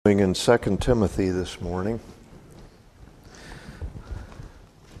In 2 Timothy this morning.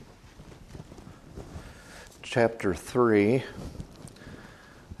 Chapter 3,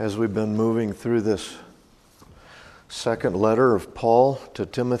 as we've been moving through this second letter of Paul to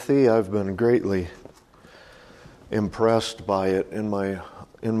Timothy, I've been greatly impressed by it in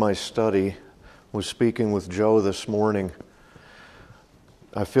my study. I was speaking with Joe this morning.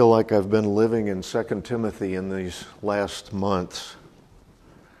 I feel like I've been living in 2 Timothy in these last months.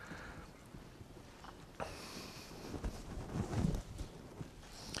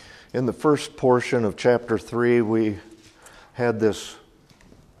 In the first portion of chapter 3, we had this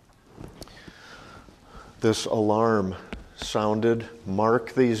alarm sounded.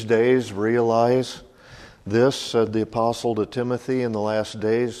 Mark these days, realize this, said the apostle to Timothy, in the last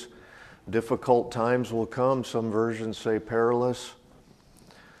days, difficult times will come. Some versions say perilous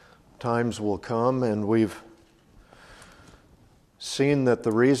times will come, and we've seen that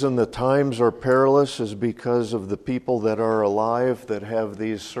the reason the times are perilous is because of the people that are alive that have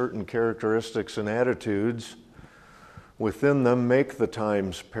these certain characteristics and attitudes within them make the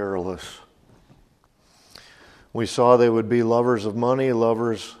times perilous. We saw they would be lovers of money,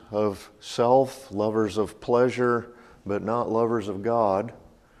 lovers of self, lovers of pleasure, but not lovers of God.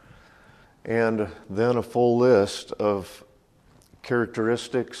 And then a full list of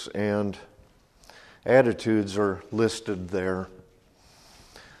characteristics and attitudes are listed there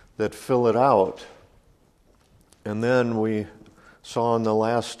that fill it out. And then we saw in the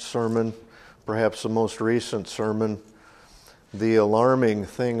last sermon, perhaps the most recent sermon, the alarming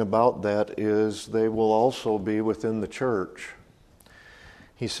thing about that is they will also be within the church.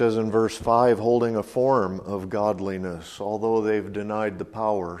 He says in verse 5, holding a form of godliness, although they've denied the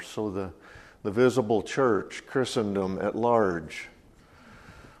power. So the visible church, Christendom at large,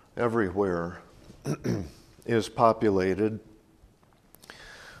 everywhere, is populated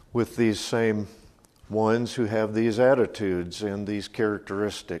with these same ones who have these attitudes and these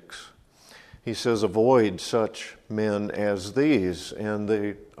characteristics. He says, avoid such men as these, and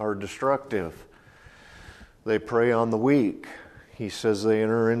they are destructive. They prey on the weak. He says they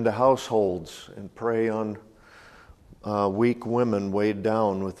enter into households and prey on weak women weighed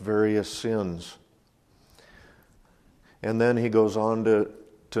down with various sins. And then he goes on to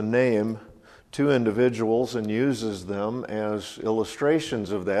name two individuals and uses them as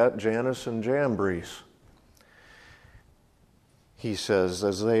illustrations of that, Jannes and Jambres. He says,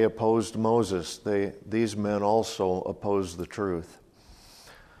 as they opposed Moses, these men also opposed the truth.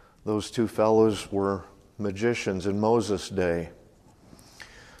 Those two fellows were magicians in Moses' day,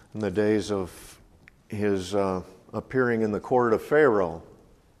 in the days of his appearing in the court of Pharaoh.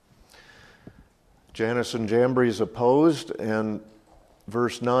 Jannes and Jambres opposed, and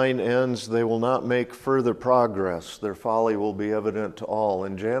Verse 9 ends, they will not make further progress. Their folly will be evident to all.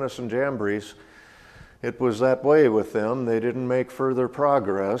 And Jannes and Jambres, it was that way with them. They didn't make further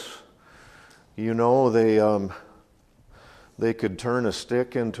progress. You know, they could turn a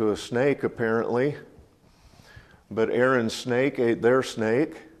stick into a snake, apparently. But Aaron's snake ate their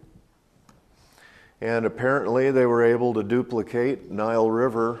snake. And apparently they were able to duplicate Nile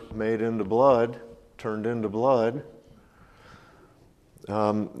River made into blood, turned into blood.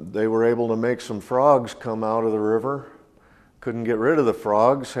 They were able to make some frogs come out of the river. Couldn't get rid of the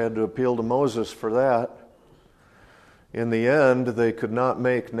frogs, had to appeal to Moses for that. In the end, they could not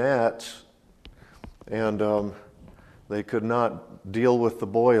make gnats, and they could not deal with the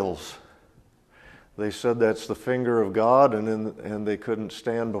boils. They said that's the finger of God, and they couldn't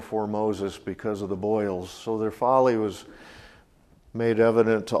stand before Moses because of the boils. So their folly was made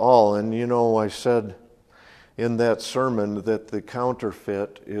evident to all. And you know, I said in that sermon that the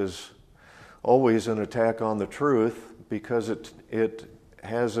counterfeit is always an attack on the truth because it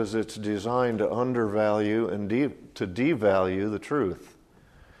has as its design to undervalue and to devalue the truth.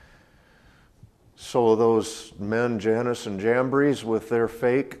 So those men, Jannes and Jambres, with their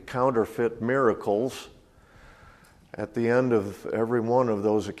fake counterfeit miracles, at the end of every one of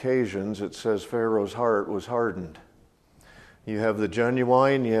those occasions, it says Pharaoh's heart was hardened. You have the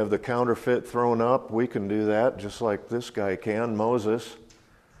genuine, you have the counterfeit thrown up. We can do that just like this guy can, Moses.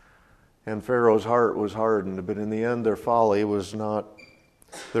 And Pharaoh's heart was hardened, but in the end their folly was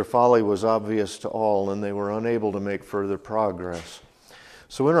obvious to all, and they were unable to make further progress.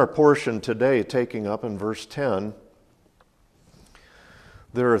 So in our portion today, taking up in verse 10,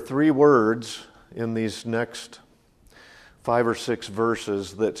 there are three words in these next 5 or 6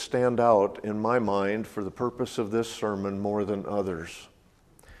 verses that stand out in my mind for the purpose of this sermon more than others.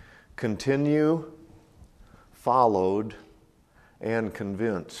 Continue, followed, and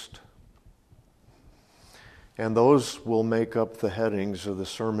convinced. And those will make up the headings of the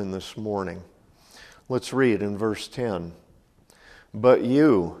sermon this morning. Let's read in verse 10. But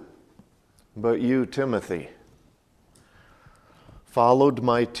you, Timothy, followed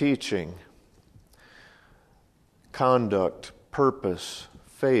my teaching, conduct, purpose,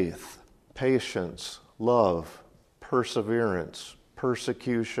 faith, patience, love, perseverance,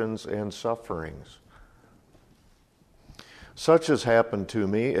 persecutions, and sufferings. Such has happened to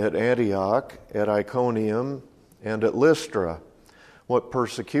me at Antioch, at Iconium, and at Lystra. What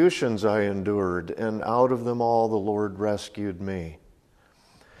persecutions I endured, and out of them all the Lord rescued me.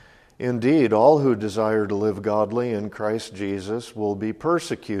 Indeed, all who desire to live godly in Christ Jesus will be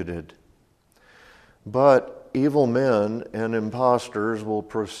persecuted. But evil men and impostors will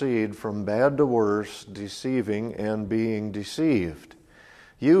proceed from bad to worse, deceiving and being deceived.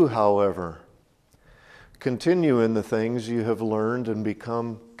 You, however, continue in the things you have learned and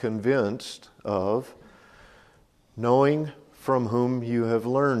become convinced of, knowing from whom you have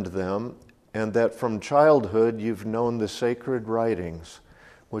learned them, and that from childhood you've known the sacred writings,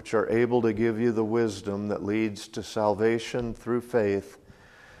 which are able to give you the wisdom that leads to salvation through faith,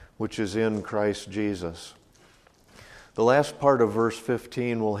 which is in Christ Jesus. The last part of verse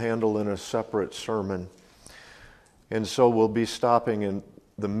 15 we'll handle in a separate sermon, and so we'll be stopping in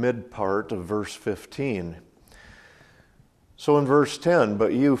the mid part of verse 15. So in verse 10,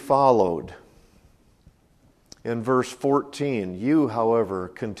 but you followed. In verse 14, you, however,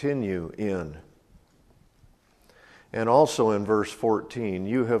 continue in. And also in verse 14,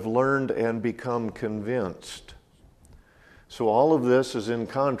 you have learned and become convinced. So all of this is in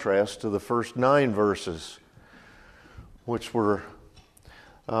contrast to the first 9 verses, which were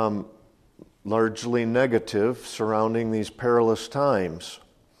largely negative surrounding these perilous times.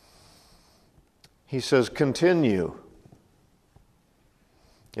 He says, continue.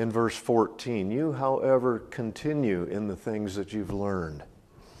 In verse 14, you, however, continue in the things that you've learned.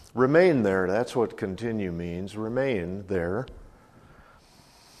 Remain there. That's what continue means. Remain there.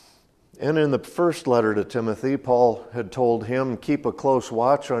 And in the first letter to Timothy, Paul had told him, keep a close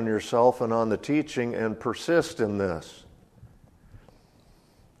watch on yourself and on the teaching, and persist in this.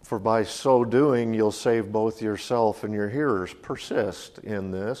 For by so doing, you'll save both yourself and your hearers. Persist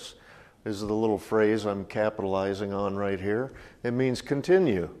in this is the little phrase I'm capitalizing on right here. It means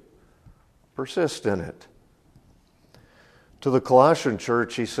continue. Persist in it. To the Colossian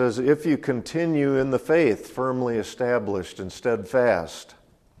church, he says, if you continue in the faith, firmly established and steadfast,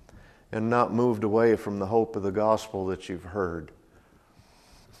 and not moved away from the hope of the gospel that you've heard.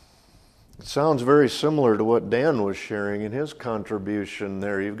 It sounds very similar to what Dan was sharing in his contribution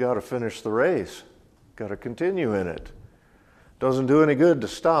there. You've got to finish the race. You've got to continue in it. Doesn't do any good to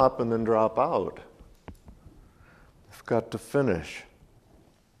stop and then drop out. You've got to finish.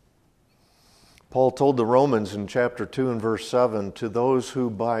 Paul told the Romans in chapter 2 and verse 7, to those who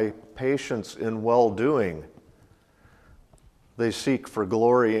by patience in well-doing they seek for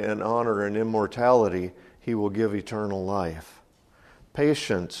glory and honor and immortality, he will give eternal life.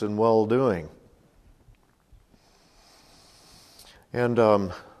 Patience in well-doing. And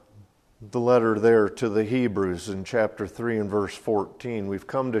the letter there to the Hebrews in chapter 3 and verse 14, we've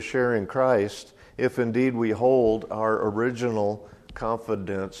come to share in Christ if indeed we hold our original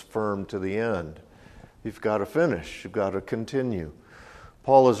confidence firm to the end. You've got to finish. You've got to continue.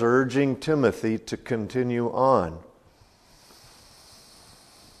 Paul is urging Timothy to continue on.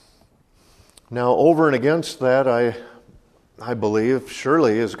 Now, over and against that, I believe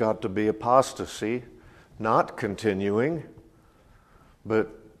surely has got to be apostasy, not continuing,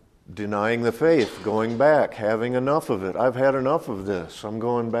 but denying the faith, going back, having enough of it. I've had enough of this. I'm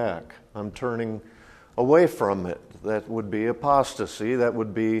going back. I'm turning away from it. That would be apostasy. That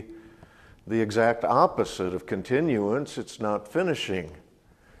would be the exact opposite of continuance. It's not finishing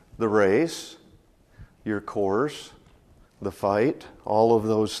the race, your course, the fight, all of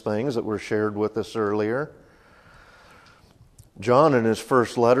those things that were shared with us earlier. John in his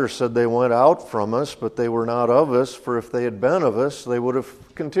first letter said they went out from us, but they were not of us, for if they had been of us, they would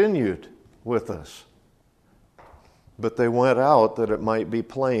have continued with us. But they went out that it might be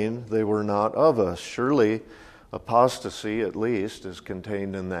plain they were not of us. Surely apostasy, at least, is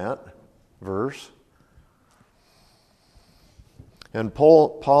contained in that verse. And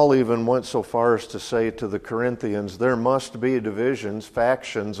Paul even went so far as to say to the Corinthians, there must be divisions,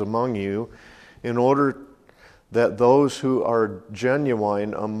 factions among you, in order that those who are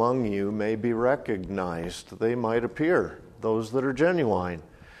genuine among you may be recognized. They might appear, those that are genuine.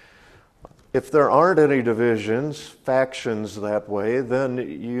 If there aren't any divisions, factions that way, then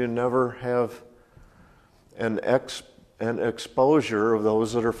you never have an exposure of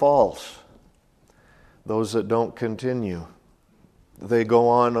those that are false. those that don't continue. They go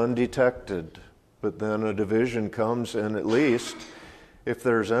on undetected, but then a division comes, and at least, if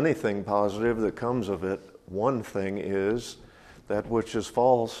there's anything positive that comes of it, one thing is that which is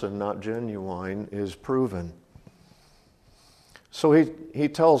false and not genuine is proven. So he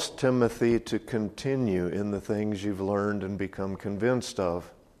tells Timothy to continue in the things you've learned and become convinced of.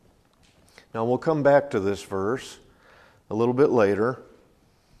 Now we'll come back to this verse a little bit later.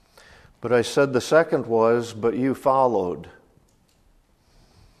 But I said the second was, but you followed.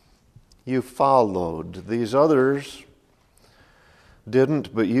 You followed. These others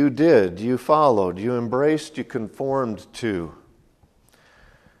didn't, but you did. You followed. You embraced. You conformed to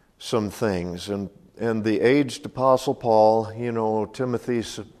some things. And the aged Apostle Paul, Timothy,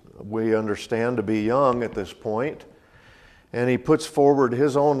 we understand to be young at this point, and he puts forward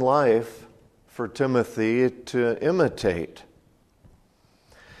his own life for Timothy to imitate.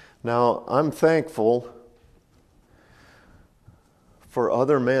 Now, I'm thankful for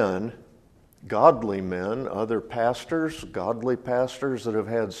other men, godly men, other pastors, godly pastors that have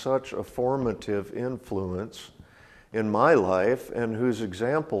had such a formative influence in my life and whose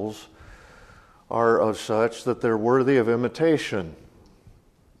examples are of such that they're worthy of imitation.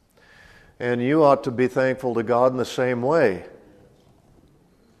 And you ought to be thankful to God in the same way,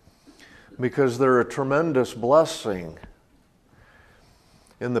 because they're a tremendous blessing.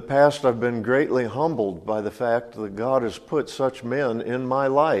 In the past, I've been greatly humbled by the fact that God has put such men in my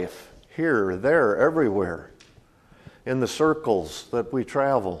life, here, there, everywhere, in the circles that we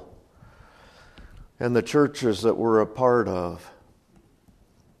travel, and the churches that we're a part of.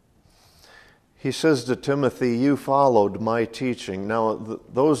 He says to Timothy, you followed my teaching. Now,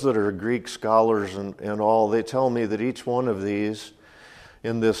 those that are Greek scholars and all, they tell me that each one of these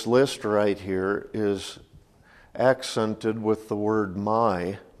in this list right here is accented with the word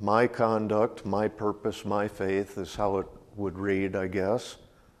my conduct, my purpose, my faith is how it would read, I guess.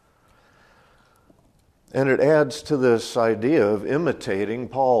 And it adds to this idea of imitating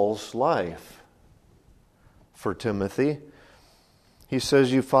Paul's life for Timothy. He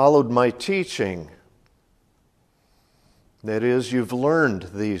says, you followed my teaching. That is, you've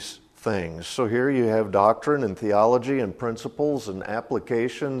learned these things. So here you have doctrine and theology and principles and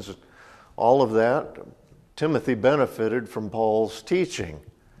applications, all of that. Timothy benefited from Paul's teaching.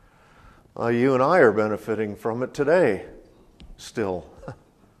 You and I are benefiting from it today, still,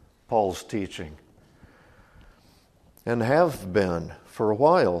 Paul's teaching. And have been for a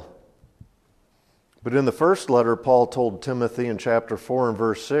while. But in the first letter, Paul told Timothy in chapter 4 and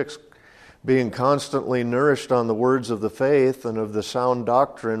verse 6, being constantly nourished on the words of the faith and of the sound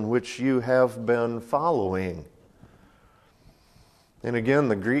doctrine which you have been following. And again,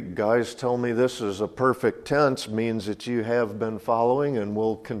 the Greek guys tell me this is a perfect tense, means that you have been following and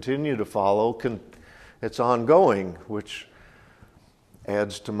will continue to follow. It's ongoing, which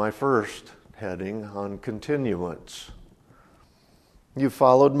adds to my first heading on continuance. You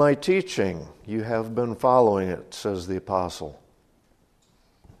followed my teaching. You have been following it, says the apostle.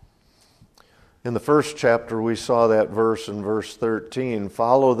 In the first chapter, we saw that verse in verse 13.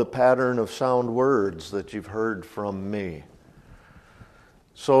 Follow the pattern of sound words that you've heard from me.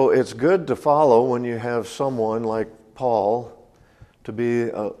 So it's good to follow when you have someone like Paul to be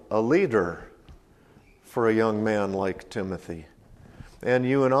a leader for a young man like Timothy. And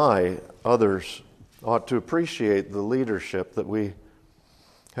you and I, others, ought to appreciate the leadership that we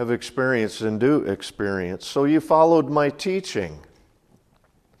have experienced and do experience. So you followed my teaching.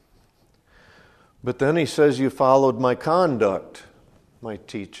 But then he says you followed my conduct, my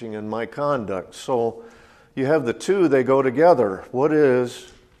teaching and my conduct. So you have the two, they go together. What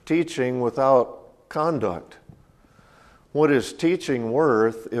is teaching without conduct? What is teaching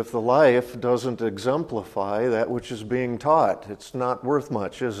worth if the life doesn't exemplify that which is being taught? It's not worth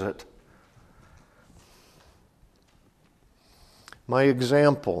much, is it? My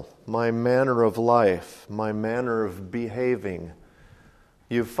example, my manner of life, my manner of behaving,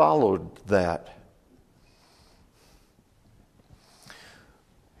 you followed that.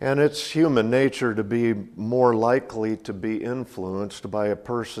 And it's human nature to be more likely to be influenced by a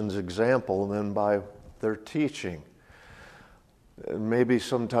person's example than by their teaching. Maybe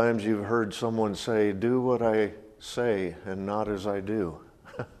sometimes you've heard someone say, do what I say and not as I do.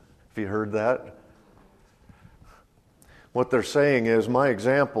 Have you heard that? What they're saying is, my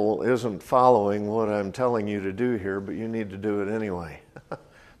example isn't following what I'm telling you to do here, but you need to do it anyway.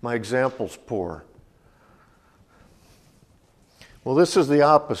 My example's poor. Well, this is the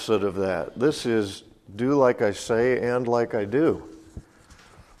opposite of that. This is do like I say and like I do,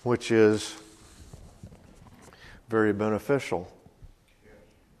 which is very beneficial.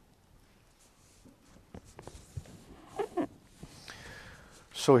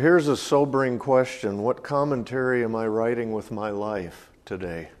 So here's a sobering question. What commentary am I writing with my life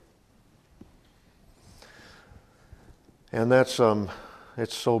today? And that's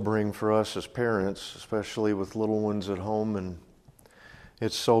it's sobering for us as parents, especially with little ones at home, and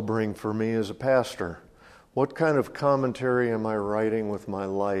it's sobering for me as a pastor. What kind of commentary am I writing with my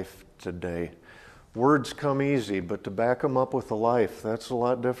life today? Words come easy, but to back them up with a life, that's a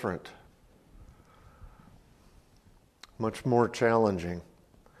lot different. Much more challenging.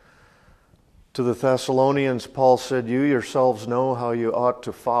 To the Thessalonians, Paul said, "You yourselves know how you ought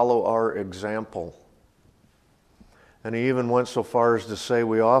to follow our example." And he even went so far as to say,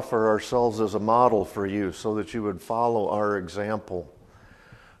 "We offer ourselves as a model for you so that you would follow our example."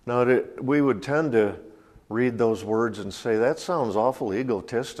 Now, we would tend to read those words and say, that sounds awful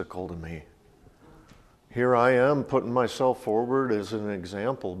egotistical to me. Here I am putting myself forward as an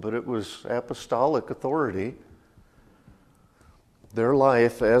example, but it was apostolic authority. Their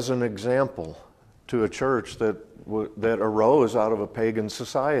life as an example to a church that arose out of a pagan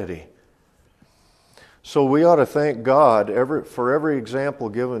society. So we ought to thank God for every example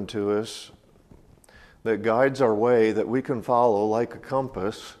given to us that guides our way, that we can follow like a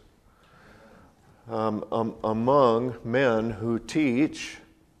compass among men who teach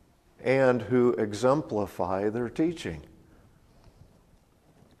and who exemplify their teaching.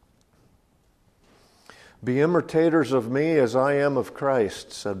 "Be imitators of me as I am of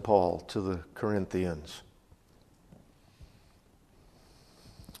Christ," said Paul to the Corinthians.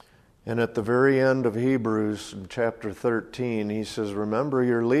 And at the very end of Hebrews, chapter 13, he says, "Remember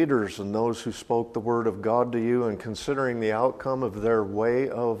your leaders and those who spoke the word of God to you, and considering the outcome of their way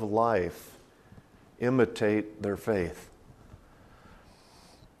of life, imitate their faith."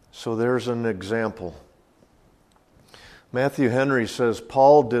 So there's an example. Matthew Henry says,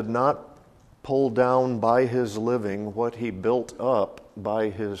 "Paul did not pull down by his living what he built up by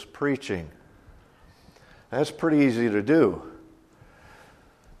his preaching." That's pretty easy to do.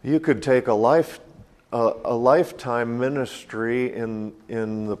 You could take a lifetime ministry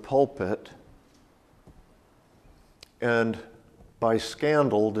in the pulpit and by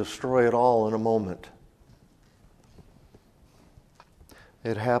scandal destroy it all in a moment.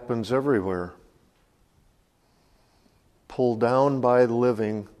 It happens everywhere. Pull down by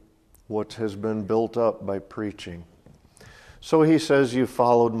living what has been built up by preaching. So he says, "You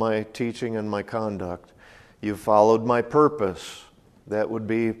followed my teaching and my conduct. You followed my purpose." That would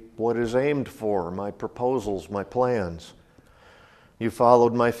be what is aimed for, my proposals, my plans. "You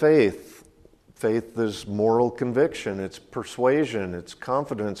followed my faith." Faith is moral conviction, it's persuasion, it's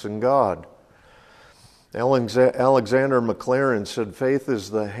confidence in God. Alexander McLaren said, "Faith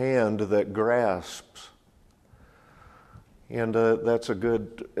is the hand that grasps." And that's a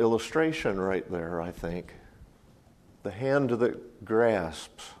good illustration right there, I think. The hand that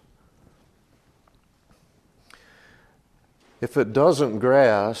grasps. If it doesn't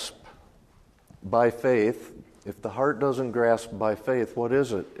grasp by faith, if the heart doesn't grasp by faith, what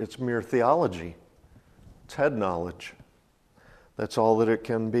is it? It's mere theology. It's head knowledge. That's all that it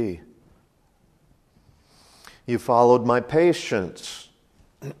can be. "You followed my patience."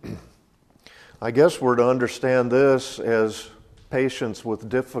 I guess we're to understand this as patience with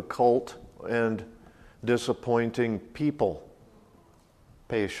difficult and disappointing people.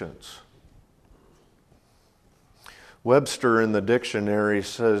 Patience. Webster in the dictionary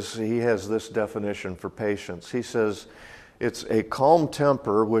says, he has this definition for patience. He says, "It's a calm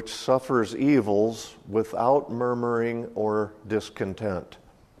temper which suffers evils without murmuring or discontent."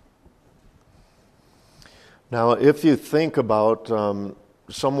 Now, if you think about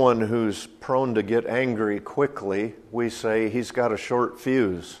someone who's prone to get angry quickly, we say he's got a short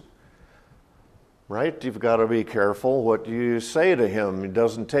fuse. Right? You've got to be careful what you say to him. It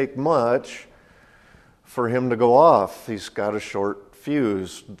doesn't take much for him to go off. He's got a short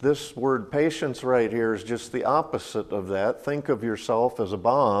fuse. This word patience right here is just the opposite of that. Think of yourself as a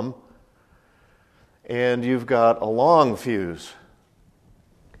bomb, and you've got a long fuse.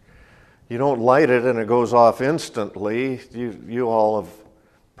 You don't light it and it goes off instantly. You all have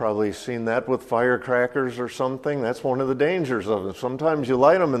probably seen that with firecrackers or something. That's one of the dangers of them. Sometimes you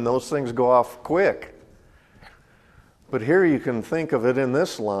light them and those things go off quick. But here you can think of it in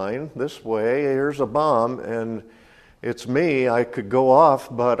this line, this way. Here's a bomb, and it's me. I could go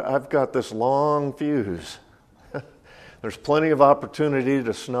off, but I've got this long fuse. There's plenty of opportunity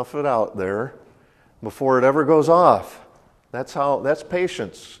to snuff it out there before it ever goes off. That's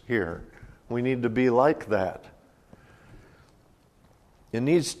patience here. We need to be like that. There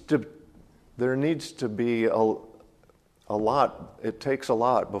needs to be a lot. It takes a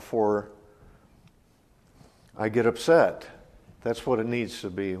lot before I get upset. That's what it needs to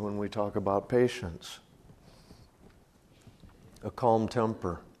be when we talk about patience. A calm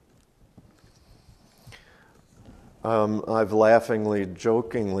temper. I've laughingly,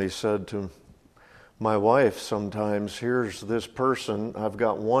 jokingly said to my wife sometimes, here's this person, I've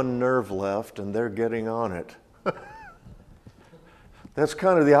got one nerve left and they're getting on it. That's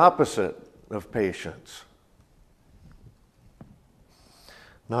kind of the opposite of patience.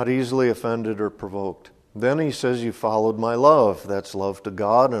 Not easily offended or provoked. Then he says, you followed my love. That's love to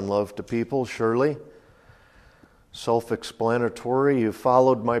God and love to people, surely. Self-explanatory, you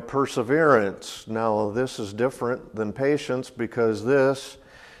followed my perseverance. Now, this is different than patience because this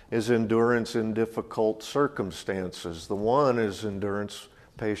is endurance in difficult circumstances. The one is endurance,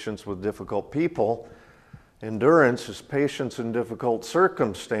 patience with difficult people. Endurance is patience in difficult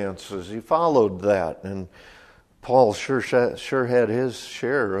circumstances. You followed that. And Paul sure had his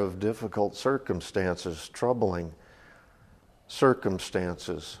share of difficult circumstances, troubling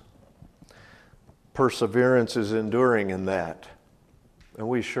circumstances. Perseverance is enduring in that. And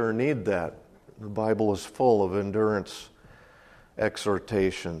we sure need that. The Bible is full of endurance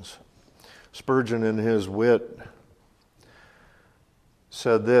exhortations. Spurgeon, in his wit,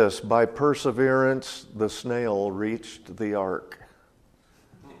 said this, by perseverance the snail reached the ark.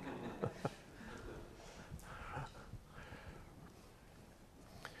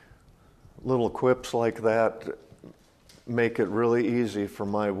 Little quips like that make it really easy for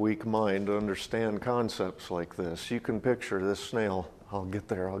my weak mind to understand concepts like this. You can picture this snail. I'll get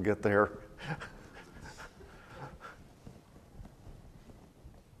there.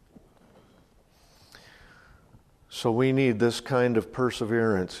 So we need this kind of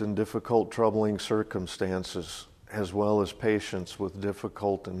perseverance in difficult, troubling circumstances, as well as patience with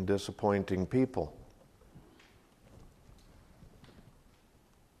difficult and disappointing people.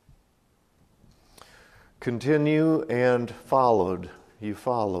 Continue and followed. You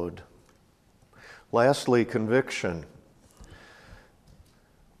followed. Lastly, conviction.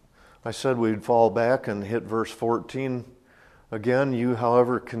 I said we'd fall back and hit verse 14 again. You,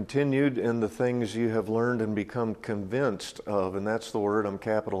 however, continued in the things you have learned and become convinced of. And that's the word I'm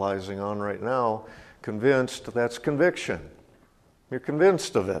capitalizing on right now. Convinced, that's conviction. You're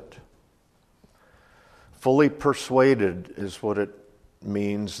convinced of it. Fully persuaded is what it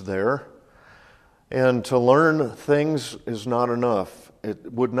means there. And to learn things is not enough.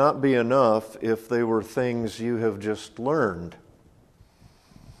 It would not be enough if they were things you have just learned.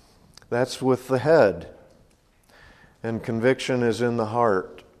 That's with the head. And conviction is in the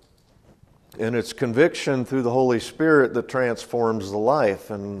heart. And it's conviction through the Holy Spirit that transforms the life.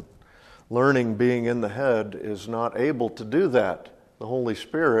 And learning being in the head is not able to do that. The Holy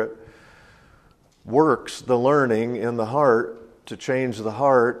Spirit works the learning in the heart to change the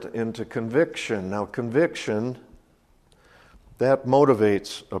heart into conviction. Now, conviction, that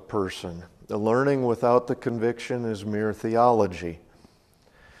motivates a person. The learning without the conviction is mere theology.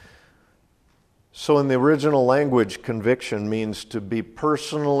 So in the original language, conviction means to be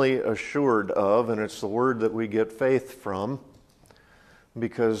personally assured of, and it's the word that we get faith from,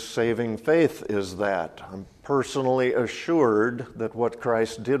 because saving faith is that. I'm personally assured that what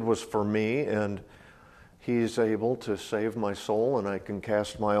Christ did was for me, and He's able to save my soul, and I can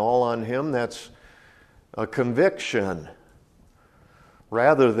cast my all on Him. That's a conviction,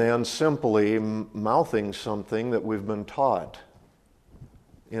 rather than simply mouthing something that we've been taught.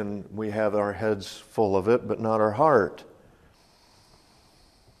 And we have our heads full of it, but not our heart.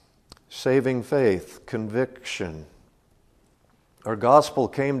 Saving faith, conviction. Our gospel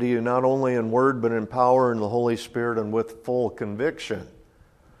came to you not only in word, but in power in the Holy Spirit and with full conviction.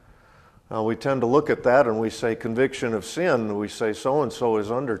 Now, we tend to look at that and we say conviction of sin. We say so-and-so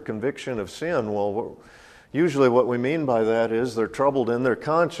is under conviction of sin. Well, usually what we mean by that is they're troubled in their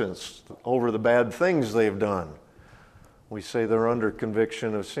conscience over the bad things they've done. We say they're under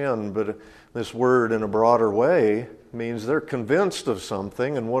conviction of sin, but this word in a broader way means they're convinced of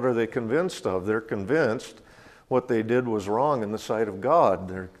something. And what are they convinced of? They're convinced what they did was wrong in the sight of God.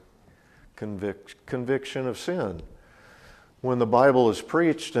 They're conviction of sin. When the Bible is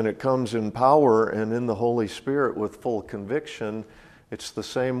preached and it comes in power and in the Holy Spirit with full conviction, it's the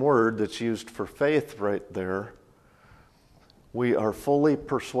same word that's used for faith right there. We are fully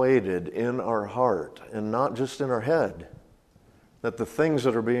persuaded in our heart and not just in our head that the things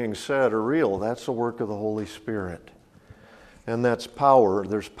that are being said are real. That's the work of the Holy Spirit. And that's power.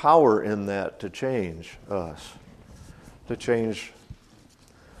 There's power in that to change us, to change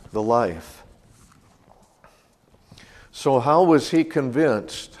the life. So how was he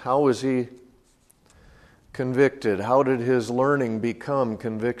convinced? How was he convicted? How did his learning become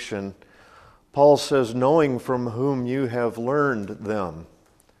conviction? Paul says, knowing from whom you have learned them.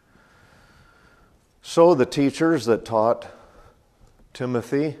 So the teachers that taught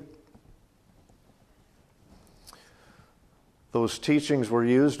Timothy, those teachings were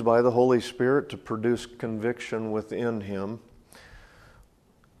used by the Holy Spirit to produce conviction within him.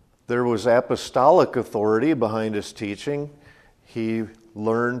 There was apostolic authority behind his teaching. He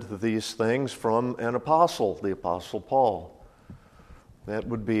learned these things from an apostle, the Apostle Paul. There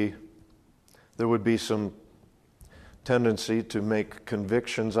would be some tendency to make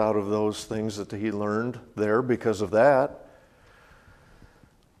convictions out of those things that he learned there because of that.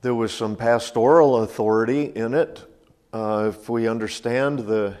 There was some pastoral authority in it. If we understand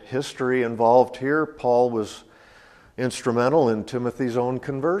the history involved here, Paul was instrumental in Timothy's own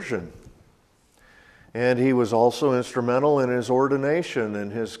conversion. And he was also instrumental in his ordination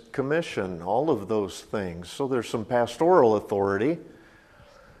and his commission, all of those things. So there's some pastoral authority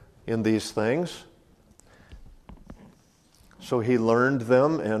in these things. So he learned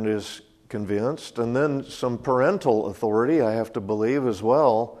them and is convinced. And then some parental authority, I have to believe as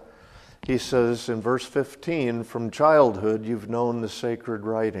well. He says in verse 15, from childhood you've known the sacred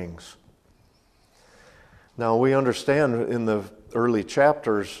writings. Now we understand in the early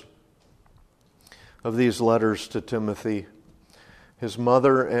chapters of these letters to Timothy, his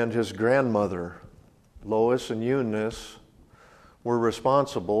mother and his grandmother, Lois and Eunice, were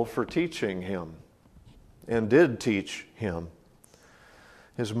responsible for teaching him and did teach him.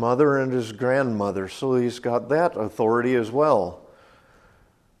 His mother and his grandmother, so he's got that authority as well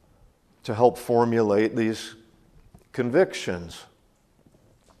to help formulate these convictions.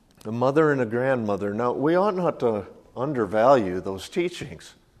 A mother and a grandmother. Now, we ought not to undervalue those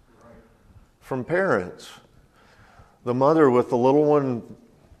teachings from parents. The mother with the little one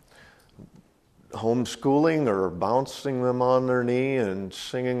homeschooling or bouncing them on their knee and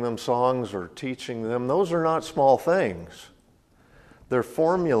singing them songs or teaching them, those are not small things. They're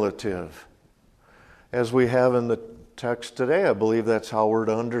formulative. As we have in the text today, I believe that's how we're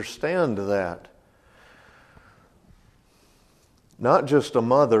to understand that. Not just a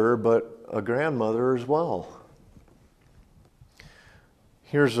mother, but a grandmother as well.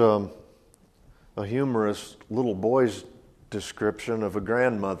 Here's a humorous little boy's description of a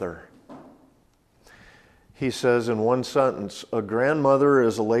grandmother. He says in one sentence, a grandmother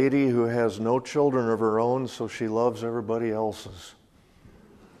is a lady who has no children of her own, so she loves everybody else's.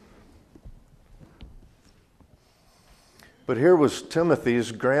 But here was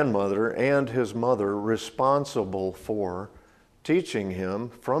Timothy's grandmother and his mother responsible for teaching him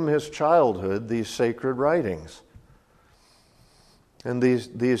from his childhood these sacred writings and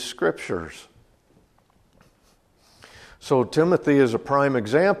these scriptures. So Timothy is a prime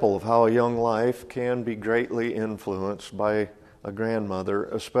example of how a young life can be greatly influenced by a grandmother,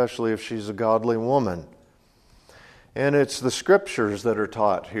 especially if she's a godly woman. And it's the scriptures that are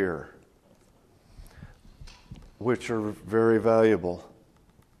taught here, which are very valuable.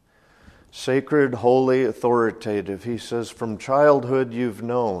 Sacred, holy, authoritative. He says, from childhood you've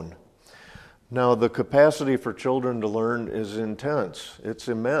known. Now, the capacity for children to learn is intense. It's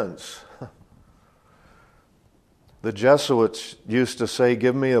immense. The Jesuits used to say,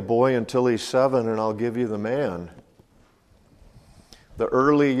 give me a boy until he's 7 and I'll give you the man. The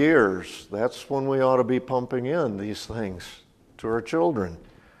early years, that's when we ought to be pumping in these things to our children.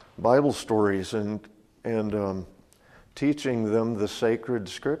 Bible stories and teaching them the sacred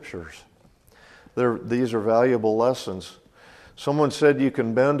scriptures. These are valuable lessons. Someone said you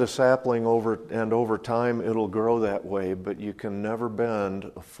can bend a sapling over time it'll grow that way, but you can never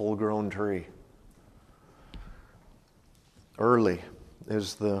bend a full-grown tree. Early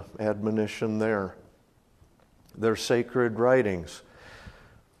is the admonition there. They're sacred writings.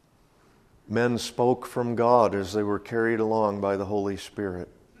 Men spoke from God as they were carried along by the Holy Spirit.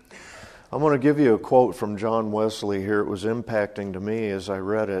 I want to give you a quote from John Wesley here. It was impacting to me as I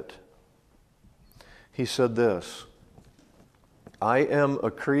read it. He said this, I am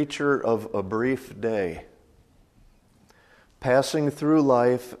a creature of a brief day, passing through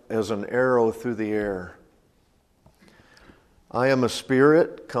life as an arrow through the air. I am a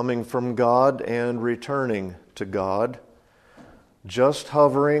spirit coming from God and returning to God, just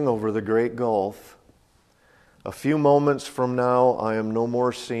hovering over the great gulf. A few moments from now, I am no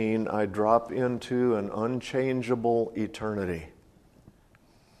more seen. I drop into an unchangeable eternity.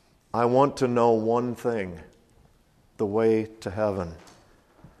 I want to know one thing, the way to heaven.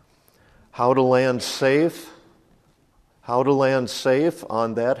 How to land safe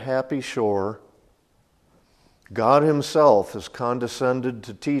on that happy shore. God himself has condescended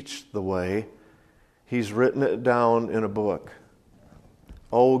to teach the way. He's written it down in a book.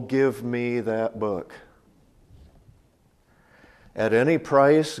 Oh, give me that book. At any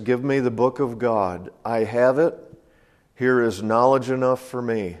price, give me the book of God. I have it. Here is knowledge enough for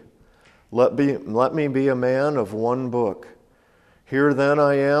me. Let me be a man of one book. Here then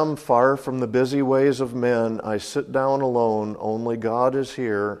I am, far from the busy ways of men. I sit down alone. Only God is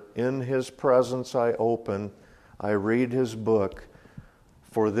here. In His presence I open. I read His book.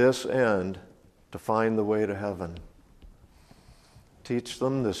 For this end, to find the way to heaven. Teach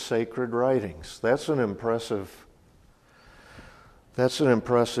them the sacred writings. That's an impressive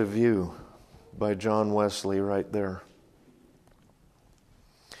view by John Wesley right there.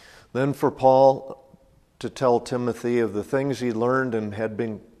 Then for Paul to tell Timothy of the things he learned and had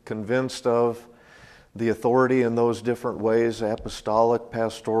been convinced of, the authority in those different ways, apostolic,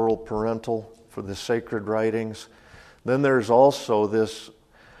 pastoral, parental, for the sacred writings. Then there's also this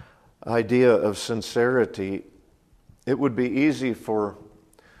idea of sincerity. It would be easy for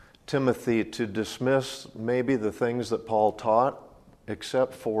Timothy to dismiss maybe the things that Paul taught,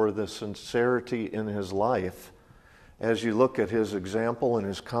 except for the sincerity in his life. As you look at his example and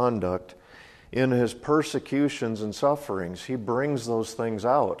his conduct, in his persecutions and sufferings, he brings those things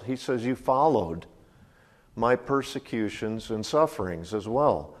out. He says, you followed my persecutions and sufferings as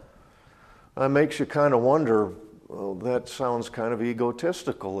well. That makes you kind of wonder, well, that sounds kind of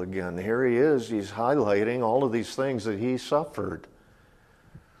egotistical again. Here he is, he's highlighting all of these things that he suffered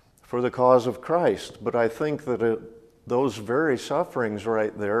for the cause of Christ. But I think that those very sufferings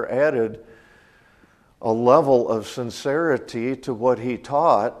right there added a level of sincerity to what he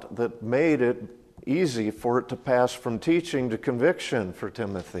taught that made it easy for it to pass from teaching to conviction for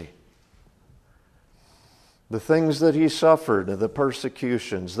Timothy. The things that he suffered, the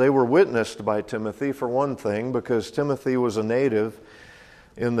persecutions, they were witnessed by Timothy for one thing, because Timothy was a native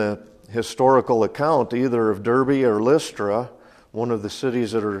in the historical account either of Derbe or Lystra, one of the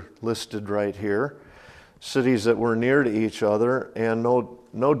cities that are listed right here, cities that were near to each other, and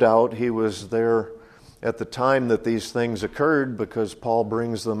no doubt he was there at the time that these things occurred, because Paul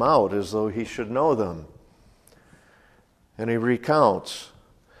brings them out as though he should know them. And he recounts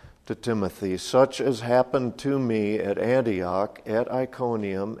to Timothy, such as happened to me at Antioch, at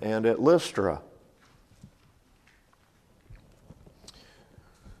Iconium, and at Lystra.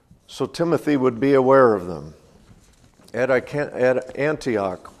 So Timothy would be aware of them. At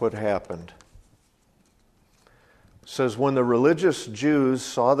Antioch, what happened? It says, when the Jews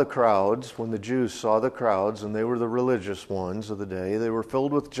saw the crowds, and they were the religious ones of the day, they were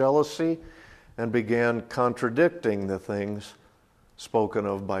filled with jealousy and began contradicting the things spoken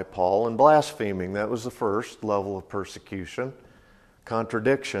of by Paul and blaspheming. That was the first level of persecution,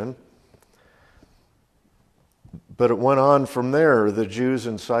 contradiction. But it went on from there. The Jews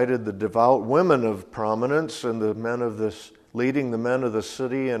incited the devout women of prominence and leading the men of the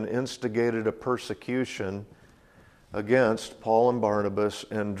city, and instigated a persecution against Paul and Barnabas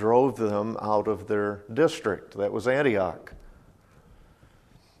and drove them out of their district. That was Antioch.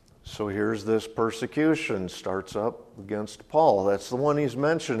 So here's this persecution starts up against Paul. That's the one he's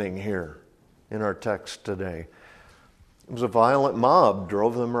mentioning here in our text today. It was a violent mob,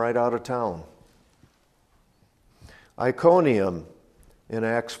 drove them right out of town. Iconium, in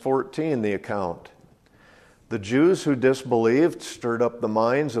Acts 14, the account. The Jews who disbelieved stirred up the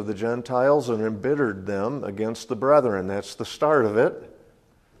minds of the Gentiles and embittered them against the brethren. That's the start of it.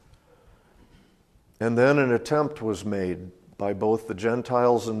 And then an attempt was made by both the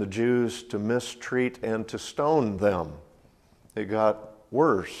Gentiles and the Jews to mistreat and to stone them. It got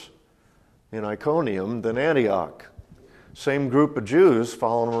worse in Iconium than Antioch. Same group of Jews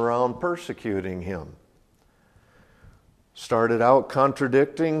following him around, persecuting him. Started out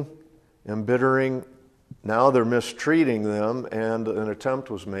contradicting, embittering. Now they're mistreating them, and an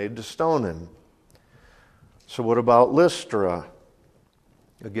attempt was made to stone him. So what about Lystra?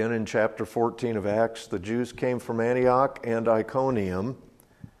 Again, in chapter 14 of Acts, the Jews came from Antioch and Iconium,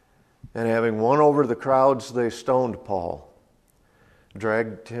 and having won over the crowds, they stoned Paul,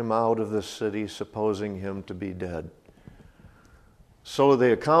 dragged him out of the city, supposing him to be dead. So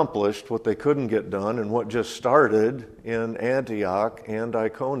they accomplished what they couldn't get done, and what just started in Antioch and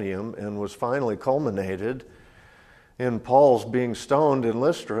Iconium and was finally culminated in Paul's being stoned in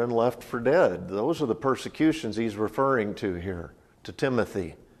Lystra and left for dead. Those are the persecutions he's referring to here, to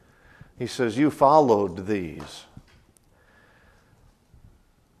Timothy. He says, you followed these.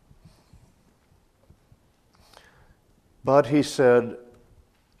 But he said,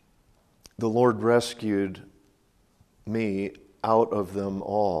 the Lord rescued me out of them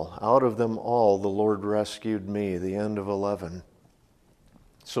all. Out of them all, the Lord rescued me. The end of 11.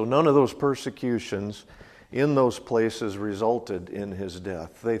 So none of those persecutions in those places resulted in his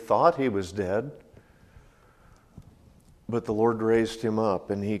death. They thought he was dead, but the Lord raised him up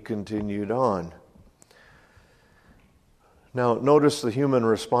and he continued on. Now, notice the human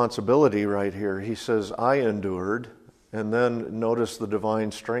responsibility right here. He says, I endured, and then notice the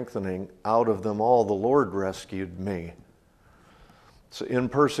divine strengthening. Out of them all, the Lord rescued me. So in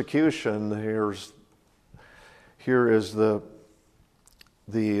persecution, here is the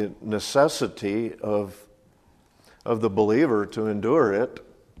necessity of the believer to endure it,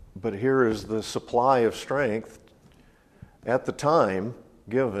 but here is the supply of strength at the time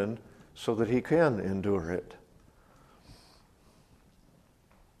given so that he can endure it.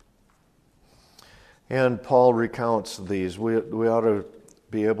 And Paul recounts these. We ought to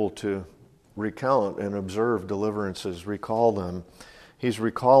be able to recount and observe deliverances, recall them. He's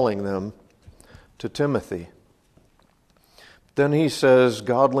recalling them to Timothy. Then he says,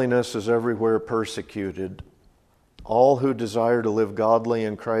 godliness is everywhere persecuted. All who desire to live godly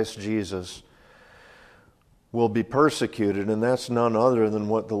in Christ Jesus will be persecuted, and that's none other than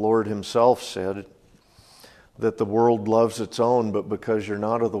what the Lord himself said, that the world loves its own, but because you're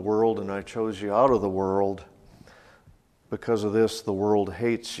not of the world and I chose you out of the world, because of this the world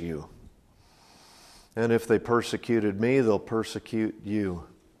hates you. And if they persecuted me, they'll persecute you.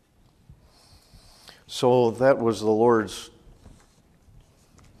 So that was the Lord's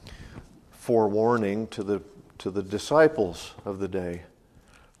forewarning to the disciples of the day.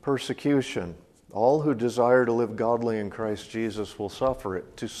 Persecution. All who desire to live godly in Christ Jesus will suffer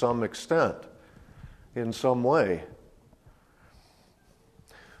it to some extent, in some way.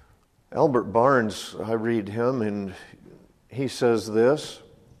 Albert Barnes, I read him, and he says this: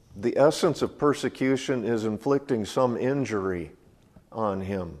 the essence of persecution is inflicting some injury on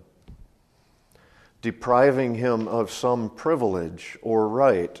him, depriving him of some privilege or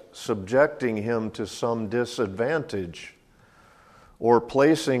right, subjecting him to some disadvantage, or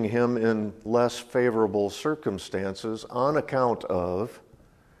placing him in less favorable circumstances on account of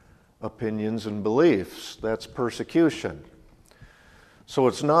opinions and beliefs. That's persecution. So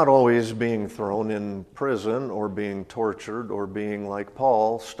it's not always being thrown in prison or being tortured or being like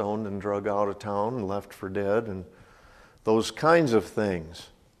Paul, stoned and drug out of town and left for dead and those kinds of things.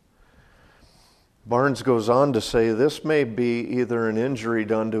 Barnes goes on to say this may be either an injury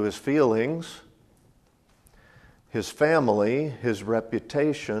done to his feelings, his family, his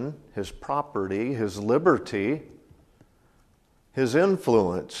reputation, his property, his liberty, his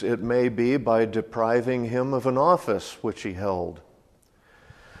influence. It may be by depriving him of an office which he held,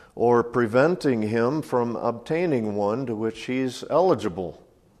 or preventing him from obtaining one to which he's eligible.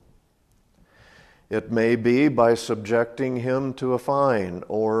 It may be by subjecting him to a fine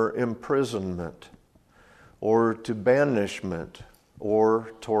or imprisonment, or to banishment,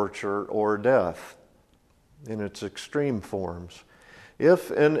 or torture, or death in its extreme forms. If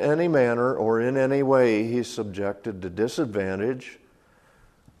in any manner or in any way he's subjected to disadvantage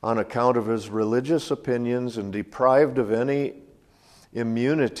on account of his religious opinions and deprived of any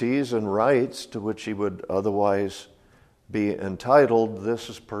immunities and rights to which he would otherwise be entitled, this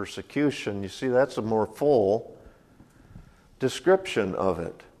is persecution. You see, that's a more full description of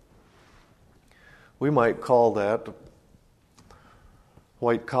it. We might call that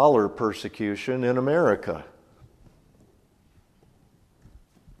white-collar persecution in America.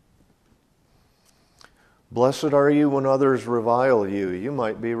 Blessed are you when others revile you. You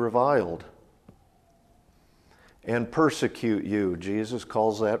might be reviled. And persecute you. Jesus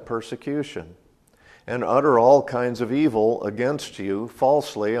calls that persecution. And utter all kinds of evil against you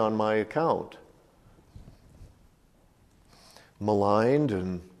falsely on my account. Maligned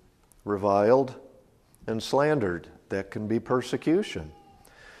and reviled and slandered. That can be persecution.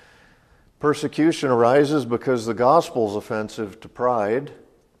 Persecution arises because the gospel is offensive to pride,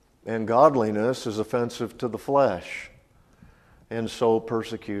 and godliness is offensive to the flesh. And so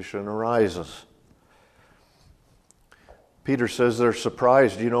persecution arises. Peter says they're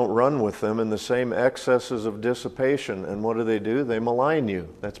surprised you don't run with them in the same excesses of dissipation. And what do? They malign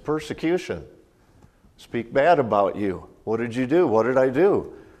you. That's persecution. Speak bad about you. What did you do? What did I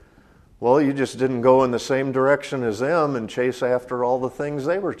do? Well, you just didn't go in the same direction as them and chase after all the things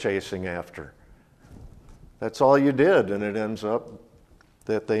they were chasing after. That's all you did, and it ends up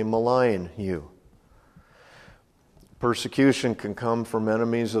that they malign you. Persecution can come from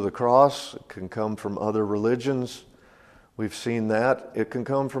enemies of the cross. It can come from other religions. We've seen that. It can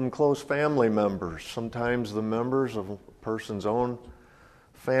come from close family members. Sometimes the members of a person's own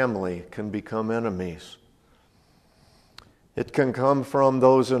family can become enemies. It can come from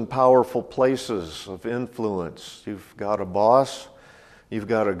those in powerful places of influence. You've got a boss You've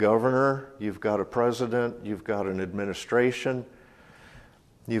got a governor, you've got a president, you've got an administration,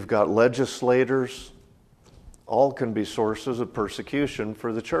 you've got legislators. All can be sources of persecution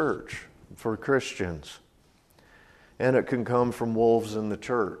for the church, for Christians. And it can come from wolves in the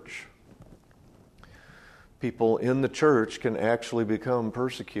church. People in the church can actually become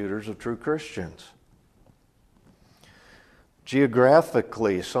persecutors of true Christians.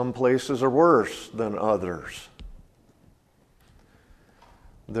 Geographically, some places are worse than others.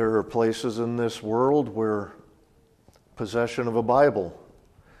 There are places in this world where possession of a Bible,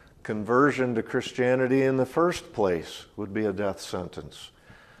 conversion to Christianity in the first place, would be a death sentence.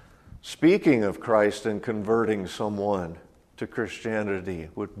 Speaking of Christ and converting someone to Christianity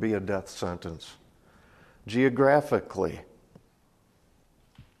would be a death sentence. Geographically.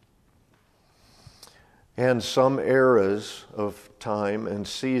 And some eras of time and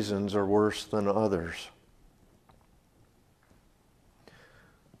seasons are worse than others.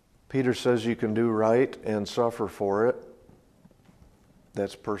 Peter says you can do right and suffer for it.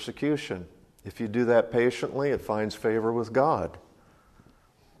 That's persecution. If you do that patiently, it finds favor with God.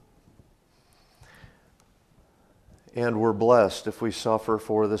 And we're blessed if we suffer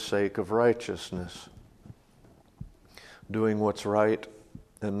for the sake of righteousness, doing what's right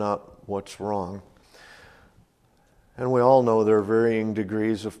and not what's wrong. And we all know there are varying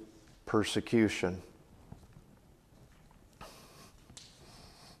degrees of persecution.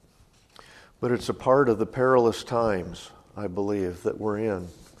 But it's a part of the perilous times, I believe, that we're in.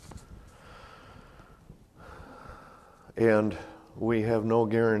 And we have no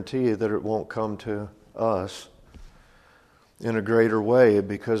guarantee that it won't come to us in a greater way,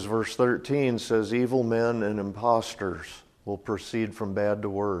 because verse 13 says, evil men and impostors will proceed from bad to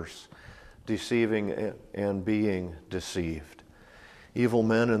worse, deceiving and being deceived. Evil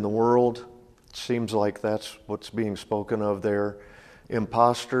men in the world, it seems like that's what's being spoken of there.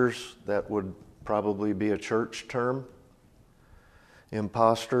 Impostors, that would probably be a church term.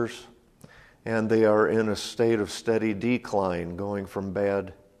 Impostors, and they are in a state of steady decline, going from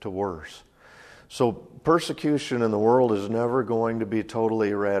bad to worse. So persecution in the world is never going to be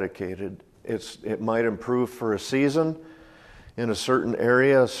totally eradicated. It might improve for a season, in a certain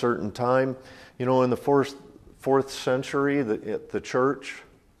area, a certain time. You know, in the fourth century, the church,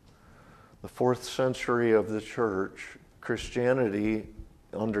 the 4th century of the church, Christianity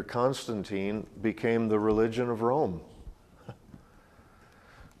under Constantine became the religion of Rome.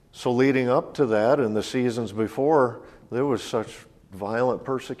 So leading up to that and the seasons before, there was such violent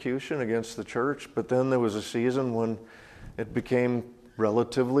persecution against the church, but then there was a season when it became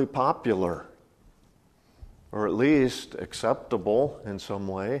relatively popular, or at least acceptable in some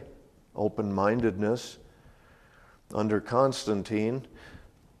way, open-mindedness under Constantine.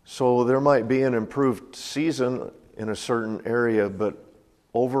 So there might be an improved season in a certain area, but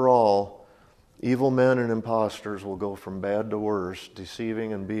overall, evil men and impostors will go from bad to worse,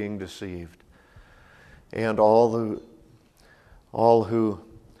 deceiving and being deceived. And all who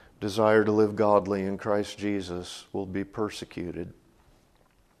desire to live godly in Christ Jesus will be persecuted.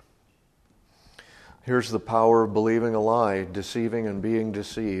 Here's the power of believing a lie, deceiving and being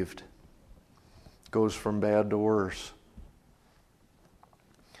deceived. Goes from bad to worse.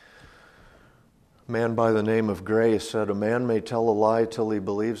 A man by the name of Gray said, a man may tell a lie till he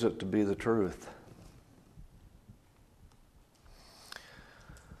believes it to be the truth.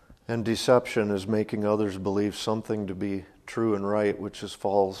 And deception is making others believe something to be true and right, which is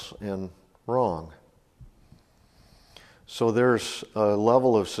false and wrong. So there's a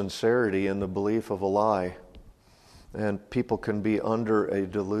level of sincerity in the belief of a lie, and people can be under a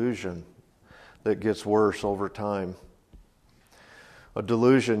delusion that gets worse over time. A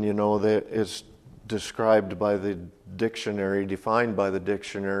delusion, you know, that is described by the dictionary, defined by the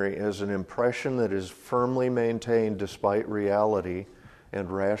dictionary, as an impression that is firmly maintained despite reality and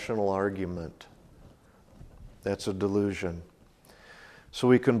rational argument. That's a delusion. So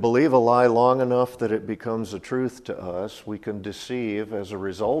we can believe a lie long enough that it becomes a truth to us. We can deceive as a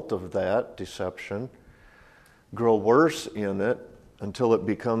result of that deception, grow worse in it until it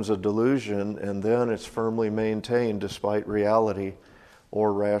becomes a delusion, and then it's firmly maintained despite reality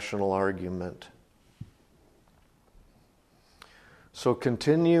or rational argument. So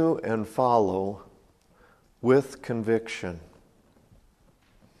continue and follow with conviction.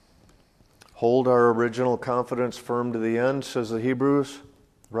 Hold our original confidence firm to the end, says the Hebrews,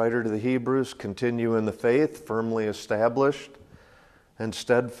 writer to the Hebrews. Continue in the faith, firmly established and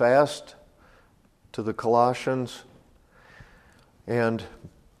steadfast, to the Colossians. And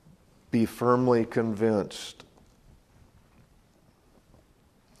be firmly convinced,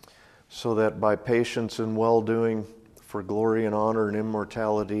 so that by patience and well-doing, for glory and honor and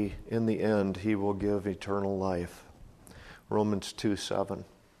immortality. In the end, he will give eternal life. Romans 2:7.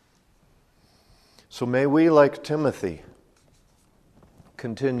 So may we, like Timothy,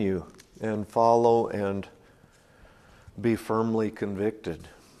 continue and follow and be firmly convicted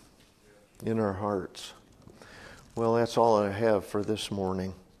in our hearts. Well, that's all I have for this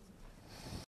morning.